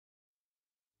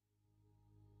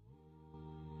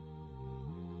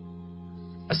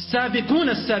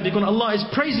As-sabiqun, as-sabiqun. Allah is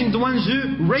praising the ones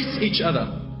who race each other.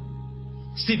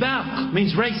 Sibaq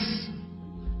means race.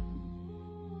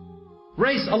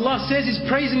 Race, Allah says, is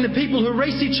praising the people who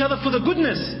race each other for the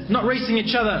goodness, not racing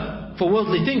each other for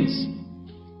worldly things.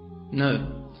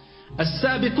 No.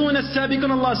 As-sabiqun, as-sabiqun,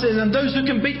 Allah says, and those who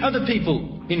can beat other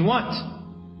people. In what?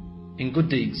 In good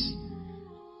deeds.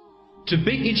 To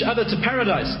beat each other to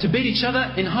paradise. To beat each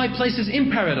other in high places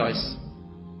in paradise.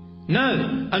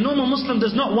 No. A normal Muslim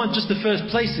does not want just the first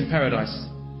place in paradise.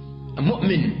 A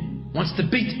mu'min wants to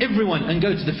beat everyone and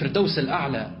go to the Firdaus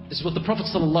al-A'la. This is what the Prophet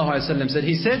ﷺ said.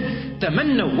 He said,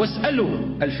 تَمَنَّوْا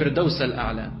وَاسْأَلُوا الْفِرْدَوْسَ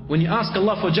الْأَعْلَى. When you ask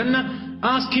Allah for Jannah,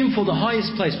 ask Him for the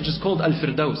highest place, which is called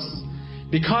Al-Firdaus.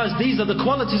 Because these are the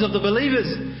qualities of the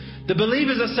believers. The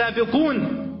believers are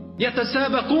sabiqun,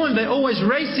 yatasabaqun. They always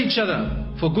race each other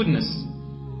for goodness.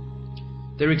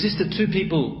 There existed two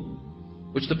people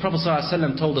which the Prophet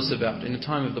ﷺ told us about in the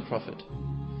time of the Prophet.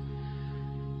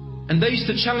 And they used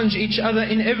to challenge each other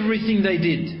in everything they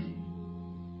did.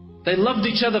 They loved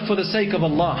each other for the sake of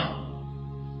Allah.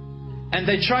 And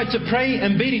they tried to pray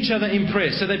and beat each other in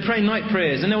prayer. So they pray night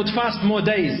prayers and they would fast more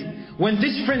days. When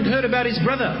this friend heard about his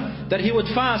brother, that he would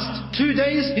fast 2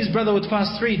 days, his brother would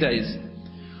fast 3 days.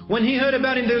 When he heard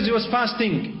about him that he was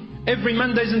fasting every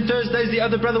Mondays and Thursdays, the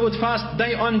other brother would fast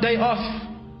day on, day off.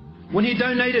 When he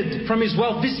donated from his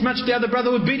wealth this much, the other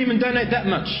brother would beat him and donate that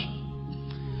much.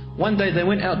 One day they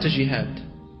went out to jihad,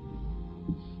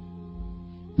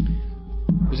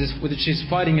 which is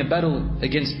fighting a battle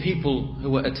against people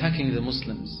who were attacking the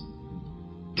Muslims,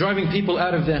 driving people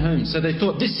out of their homes. So they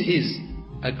thought, this is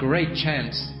a great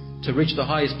chance to reach the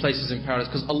highest places in paradise,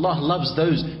 because Allah loves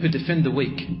those who defend the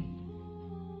weak.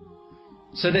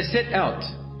 So they set out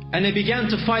and they began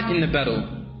to fight in the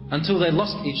battle until they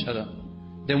lost each other.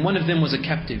 Then one of them was a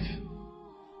captive.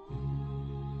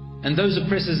 And those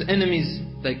oppressors' enemies,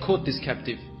 they caught this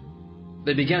captive.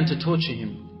 They began to torture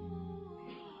him.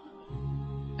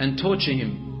 And torture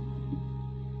him.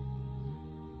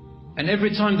 And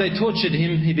every time they tortured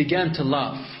him, he began to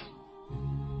laugh.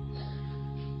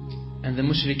 And the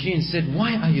mushrikeen said,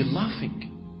 why are you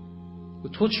laughing?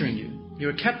 We're torturing you.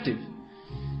 You're a captive.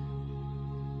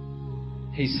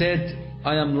 He said,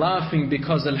 I am laughing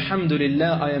because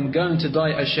alhamdulillah, I am going to die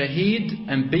a shaheed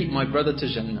and beat my brother to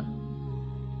Jannah.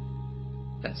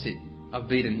 That's it. I've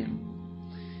beaten him.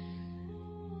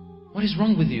 What is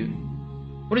wrong with you?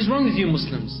 What is wrong with you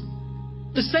Muslims?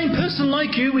 The same person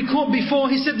like you we caught before,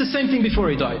 he said the same thing before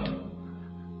he died.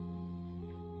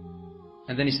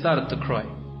 And then he started to cry.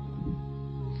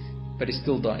 But he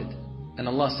still died. And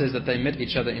Allah says that they met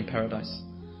each other in paradise.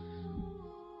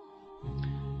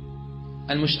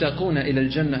 Al-mushtaquna ila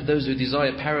al-jannah, those who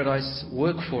desire paradise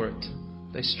work for it.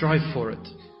 They strive for it.